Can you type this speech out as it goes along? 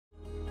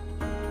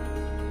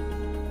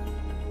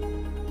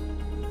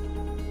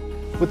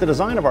With the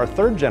design of our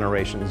third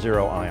generation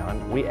Zero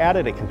Ion, we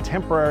added a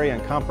contemporary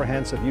and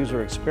comprehensive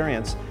user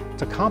experience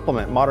to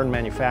complement modern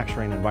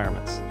manufacturing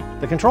environments.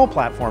 The control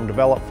platform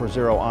developed for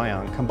Zero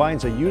Ion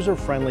combines a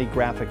user-friendly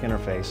graphic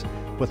interface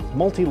with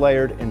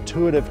multi-layered,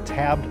 intuitive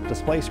tabbed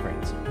display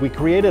screens. We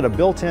created a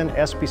built-in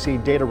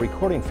SPC data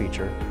recording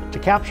feature to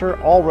capture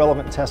all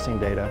relevant testing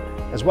data,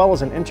 as well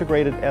as an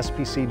integrated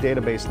SPC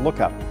database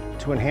lookup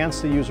to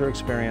enhance the user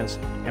experience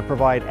and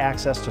provide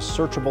access to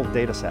searchable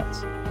data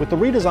sets. With the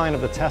redesign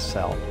of the test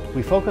cell,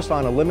 we focused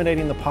on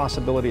eliminating the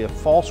possibility of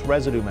false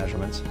residue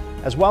measurements,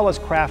 as well as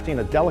crafting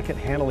a delicate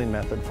handling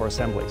method for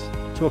assemblies.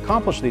 To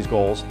accomplish these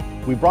goals,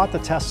 we brought the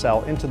test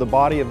cell into the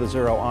body of the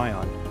Zero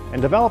Ion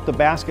and developed a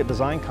basket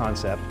design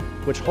concept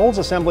which holds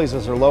assemblies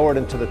as they're lowered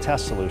into the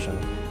test solution,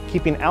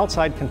 keeping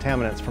outside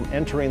contaminants from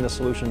entering the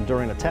solution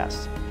during a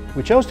test.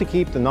 We chose to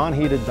keep the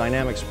non-heated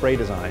dynamic spray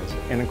designs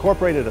and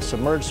incorporated a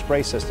submerged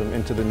spray system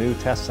into the new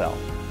test cell.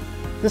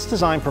 This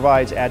design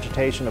provides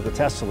agitation of the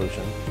test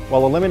solution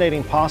while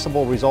eliminating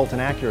possible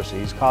resultant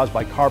inaccuracies caused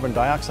by carbon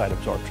dioxide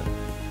absorption.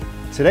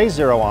 Today's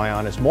Zero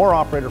Ion is more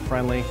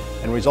operator-friendly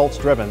and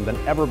results-driven than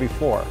ever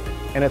before,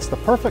 and it's the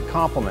perfect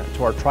complement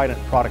to our Trident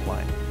product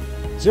line.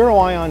 Zero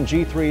Ion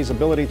G3's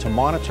ability to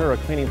monitor a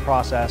cleaning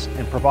process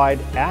and provide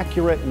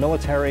accurate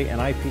military and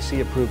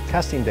IPC-approved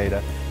testing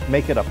data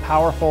make it a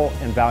powerful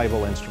and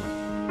valuable instrument.